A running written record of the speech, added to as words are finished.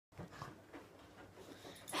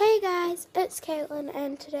Guys, it's Caitlin,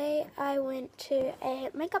 and today I went to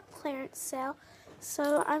a makeup clearance sale,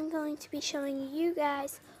 so I'm going to be showing you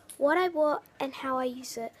guys what I bought and how I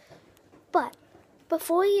use it. But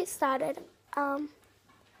before we get started, I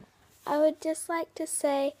would just like to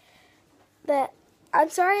say that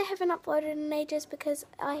I'm sorry I haven't uploaded in ages because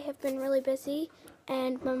I have been really busy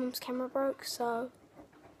and my mom's camera broke, so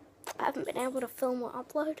I haven't been able to film or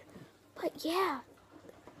upload. But yeah.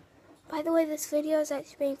 By the way, this video is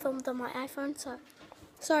actually being filmed on my iPhone, so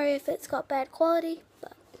sorry if it's got bad quality,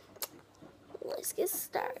 but let's get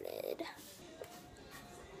started.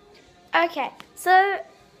 Okay, so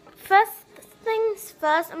first things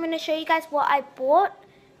first, I'm going to show you guys what I bought,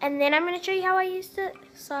 and then I'm going to show you how I used it.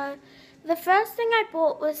 So the first thing I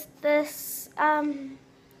bought was this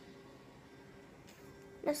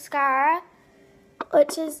mascara,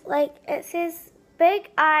 which is like, it says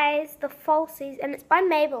Big Eyes, the Falsies, and it's by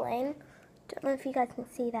Maybelline. Don't know if you guys can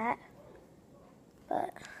see that,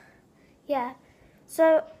 but yeah.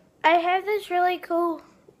 So I have this really cool,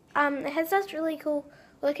 it has this really cool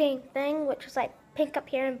looking thing, which is like pink up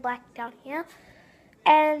here and black down here.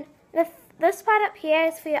 And this part up here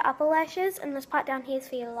is for your upper lashes, and this part down here is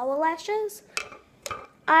for your lower lashes.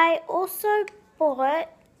 I also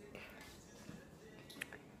bought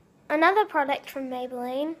another product from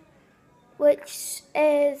Maybelline, which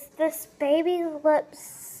is this Baby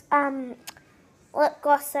Lips lip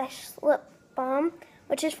gloss / lip balm,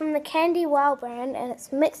 which is from the Candy Wow brand, and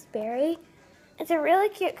it's mixed berry. It's a really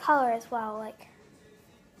cute color as well. Like,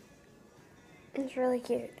 it's really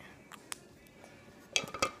cute.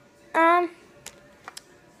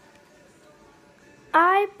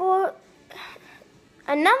 I bought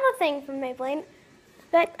another thing from Maybelline,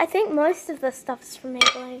 but I think most of this stuff is from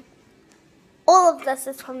Maybelline. All of this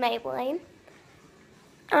is from Maybelline.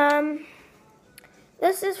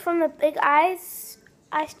 This is from the Big Eyes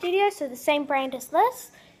Eye Studio, so the same brand as this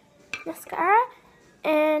mascara,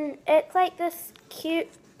 and it's like this cute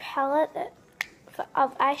palette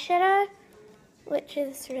of eyeshadow, which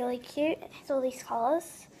is really cute. It has all these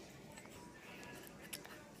colors.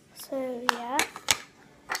 So yeah,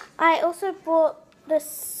 I also bought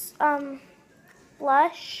this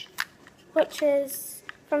blush, which is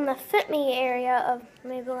from the Fit Me area of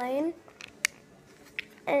Maybelline.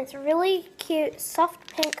 And it's a really cute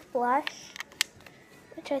soft pink blush,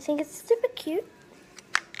 which I think is super cute.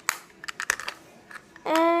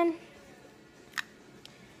 And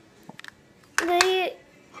the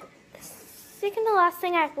second to last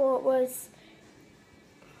thing I bought was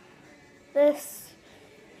this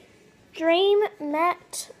Dream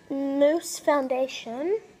Matte Mousse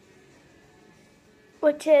Foundation,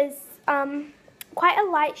 which is quite a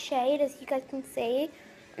light shade, as you guys can see.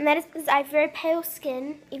 And that is because I have very pale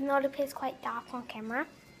skin, even though it appears quite dark on camera.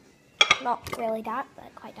 Not really dark,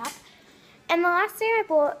 but quite dark. And the last thing I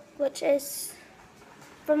bought, which is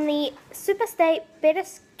from the Superstay Better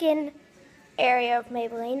Skin area of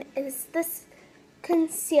Maybelline, is this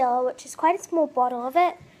concealer, which is quite a small bottle of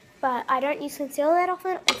it. But I don't use concealer that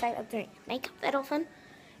often. In fact, I don't use makeup that often.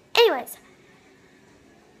 Anyways,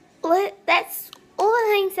 that's all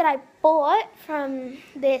the things that I bought from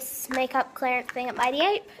this makeup clearance thing at Mighty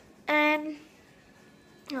Ape. And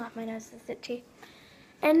oh, my nose is itchy.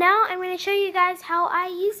 And now I'm going to show you guys how I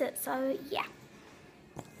use it. So yeah.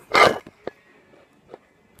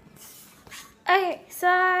 Okay,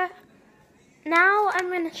 so now I'm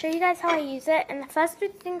going to show you guys how I use it. And the first two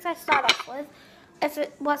things I start off with, if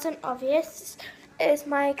it wasn't obvious, is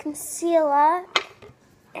my concealer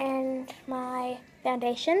and my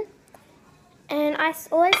foundation. And I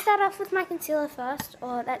always start off with my concealer first,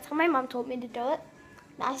 or that's how my mum taught me to do it.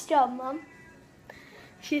 Nice job, Mum.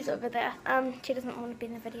 She's over there. She doesn't want to be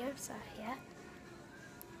in the video, so yeah.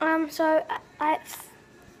 So I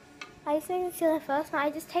use my concealer first, and I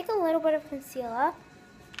just take a little bit of concealer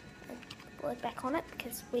and put it back on it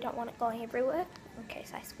because we don't want it going everywhere in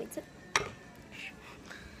case I squeeze it.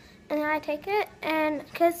 And then I take it, and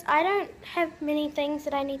because I don't have many things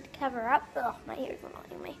that I need to cover up, oh, my ears are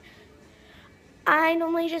annoying me. I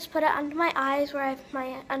normally just put it under my eyes where I have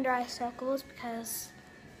my under eye circles because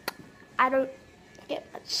I don't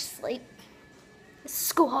get much sleep. It's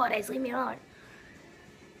school holidays, leave me alone.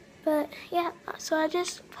 But yeah, so I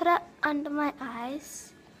just put it under my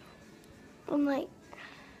eyes. I'm like,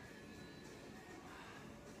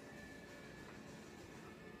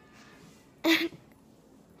 and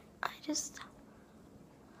I just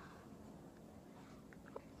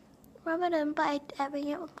rub it in by dabbing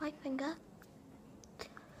it with my finger.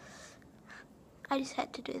 I just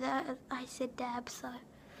had to do that. I said dab, so.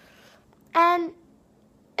 And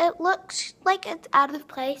it looks like it's out of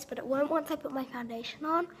place, but it won't once I put my foundation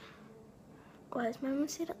on. Whereas my mum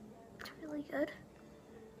said it's really good.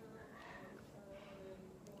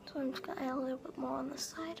 So I'm just going to add a little bit more on this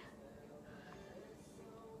side.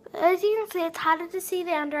 But as you can see, it's harder to see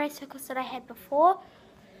the under eye circles that I had before.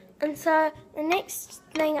 And so the next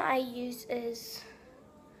thing I use is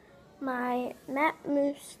my matte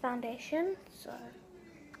mousse foundation. So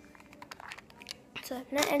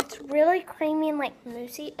it's really creamy and like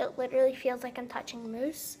moussey. It literally feels like I'm touching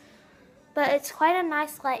mousse. But it's quite a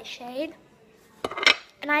nice light shade.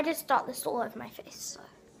 And I just dot this all over my face.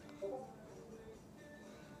 So,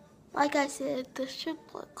 like I said, this should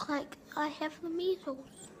look like I have the measles.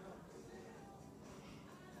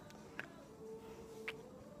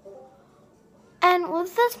 And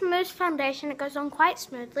with this mousse foundation, it goes on quite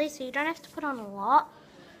smoothly, so you don't have to put on a lot.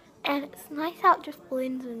 And it's nice how it just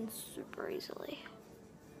blends in super easily.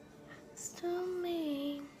 Still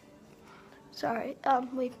me. Sorry,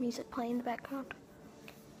 we have music playing in the background.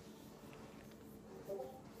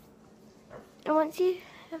 And once you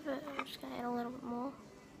have it, I'm just going to add a little bit more.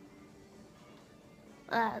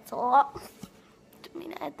 That's a lot. Didn't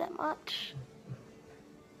mean to add that much.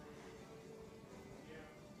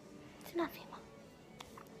 It's enough, Emma.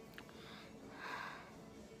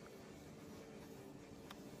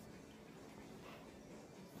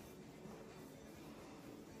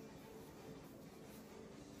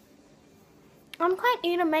 I'm quite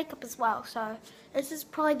new to makeup as well, so this is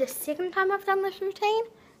probably the second time I've done this routine,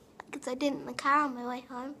 because I did it in the car on my way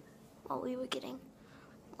home while we were getting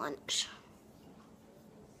lunch.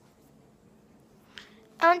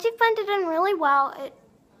 And once you've blended in really well,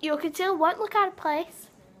 your concealer won't look out of place,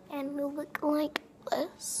 and will look like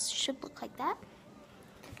this. Should look like that.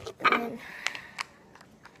 And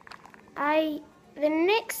then the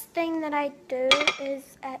next thing that I do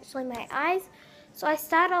is actually my eyes. So I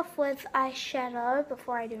start off with eyeshadow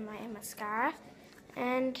before I do my mascara,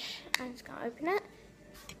 and I'm just gonna open it.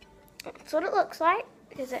 That's what it looks like,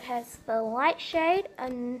 because it has the light shade,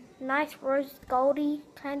 a nice rose goldy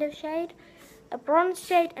kind of shade, a bronze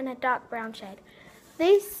shade, and a dark brown shade.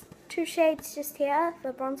 These two shades just here,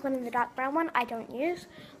 the bronze one and the dark brown one, I don't use.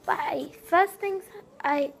 But first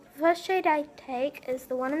shade I take is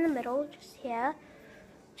the one in the middle, just here,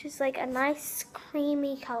 which is like a nice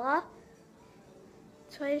creamy color.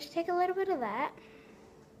 So I just take a little bit of that.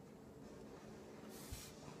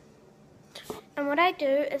 And what I do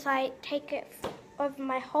is I take it over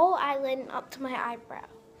my whole eyelid and up to my eyebrow.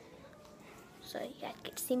 So you guys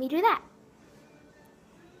get to see me do that.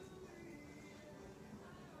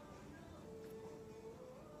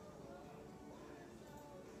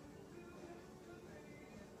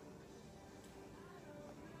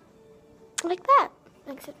 Like that.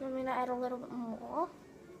 Except I'm going to add a little bit more.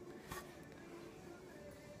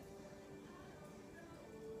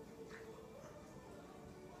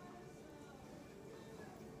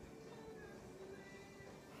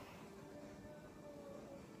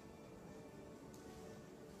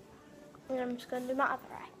 And I'm just going to do my other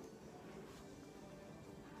eye.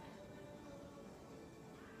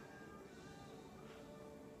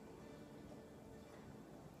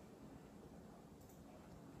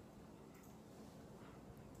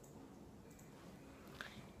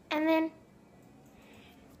 And then,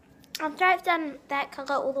 after I've done that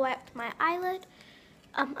color all the way up to my eyelid,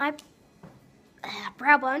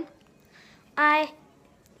 brow bone, I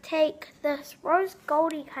take this rose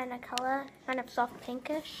goldy kind of color, kind of soft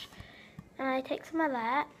pinkish, and I take some of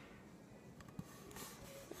that.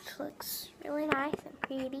 This looks really nice and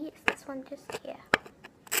pretty. It's this one just here.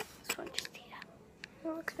 This one just here. It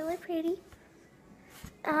looks really pretty.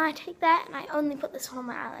 And I take that and I only put this on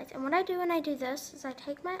my eyelids. And what I do when I do this is I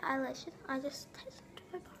take my eyelashes, I just touch them to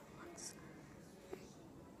my bottom ones.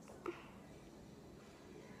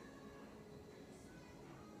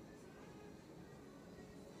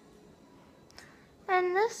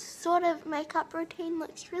 And this sort of makeup routine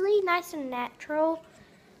looks really nice and natural.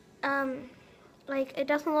 Like, it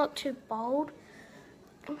doesn't look too bold.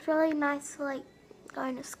 It's really nice for like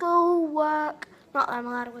going to school, work. Not that I'm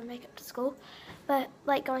allowed to wear makeup to school, but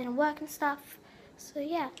like going to work and stuff. So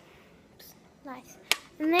yeah, it's nice.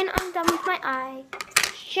 And then I'm done with my eye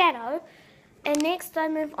shadow. And next I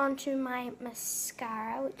move on to my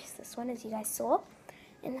mascara, which is this one, as you guys saw.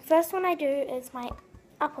 And the first one I do is my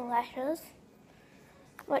upper lashes,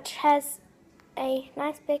 which has a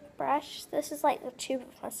nice big brush. This is like the tube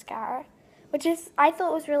of mascara, which is, I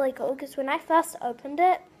thought was really cool, because when I first opened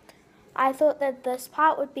it, I thought that this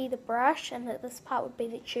part would be the brush and that this part would be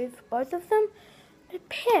the tube for both of them. But it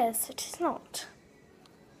appears it is not.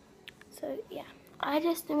 So yeah, I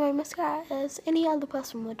just do my mascara as any other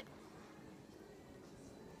person would.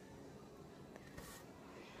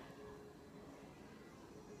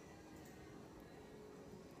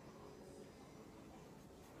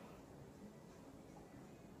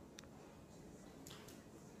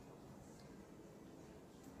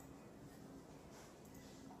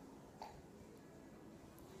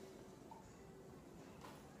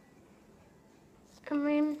 And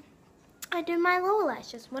then I do my lower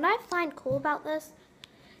lashes. What I find cool about this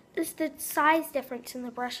is the size difference in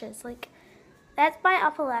the brushes. Like, that's my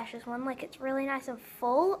upper lashes one, like it's really nice and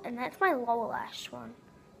full, and that's my lower lash one.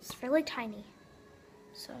 It's really tiny.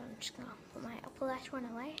 So I'm just gonna put my upper lash one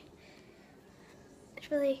away. It's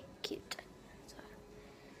really cute. So.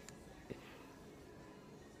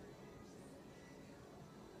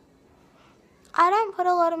 I don't put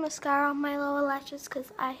a lot of mascara on my lower lashes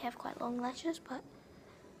because I have quite long lashes,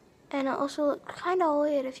 and it also looks kind of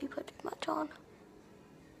weird if you put too much on.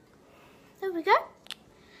 There we go.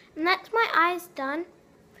 And that's my eyes done.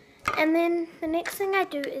 And then the next thing I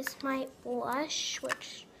do is my blush,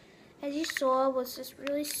 which, as you saw, was this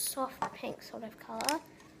really soft pink sort of color.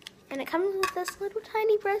 And it comes with this little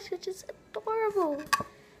tiny brush, which is adorable.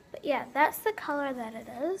 But yeah, that's the color that it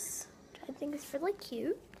is, which I think is really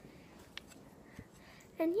cute.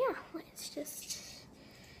 And yeah, let's just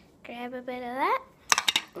grab a bit of that.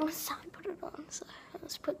 Let's time put it on. So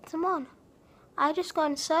let's put some on. I just go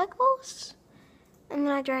in circles, and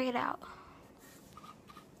then I drag it out.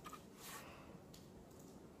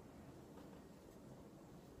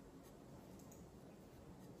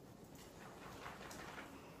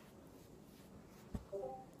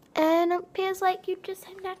 And it appears like you just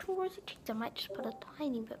have natural rosy cheeks. I might just put a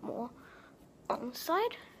tiny bit more on the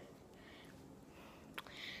side.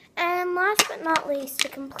 And last but not least, to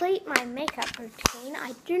complete my makeup routine,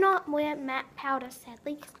 I do not wear matte powder,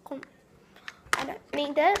 sadly, because I don't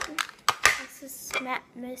need it. This is matte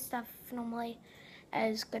mousse stuff normally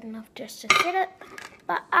is good enough just to set it.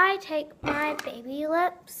 But I take my Baby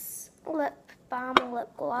Lips lip balm lip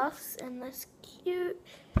gloss in this cute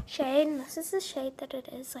shade, and this is the shade that it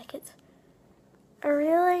is. Like, it's a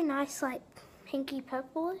really nice, like, pinky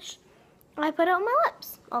purplish. I put it on my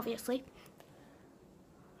lips, obviously.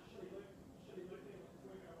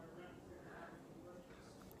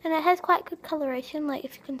 And it has quite good coloration, like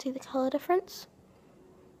if you can see the color difference.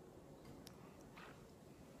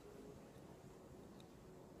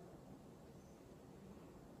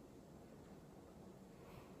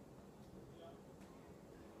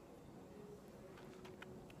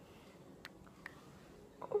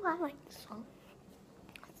 Oh, I like this song.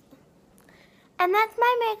 And that's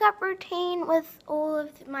my makeup routine with all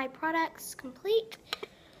of my products complete.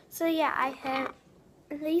 So yeah, I have,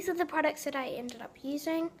 these are the products that I ended up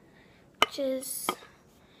using, which is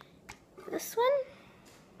this one.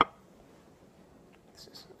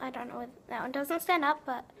 I don't know, that one doesn't stand up,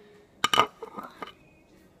 but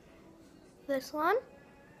this one,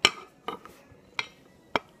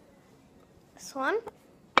 this one,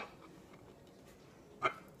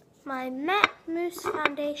 my matte mousse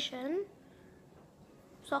foundation,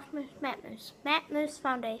 soft mousse, matte mousse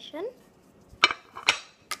foundation,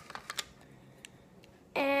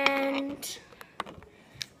 and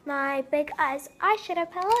my Big Eyes eyeshadow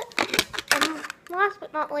palette, and last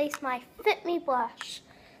but not least, my Fit Me blush.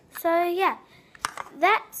 So yeah,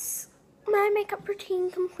 that's my makeup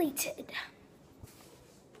routine completed.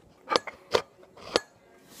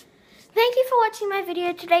 Thank you for watching my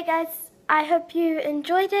video today, guys. I hope you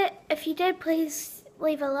enjoyed it. If you did, please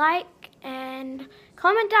leave a like and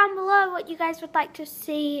comment down below what you guys would like to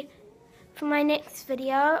see for my next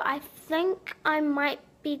video. I think I might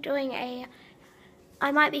be doing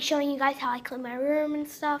I might be showing you guys how I clean my room and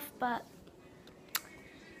stuff, but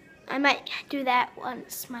I might do that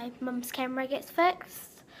once my mum's camera gets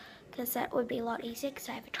fixed, because that would be a lot easier because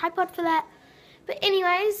I have a tripod for that. But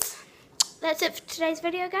anyways, that's it for today's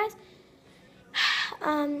video, guys.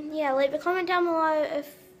 Yeah, leave a comment down below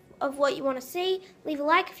of what you want to see. Leave a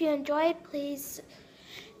like if you enjoyed, please.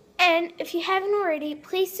 And if you haven't already,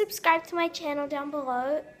 please subscribe to my channel down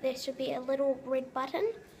below. There should be a little red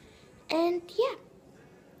button. And yeah.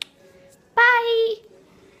 Bye!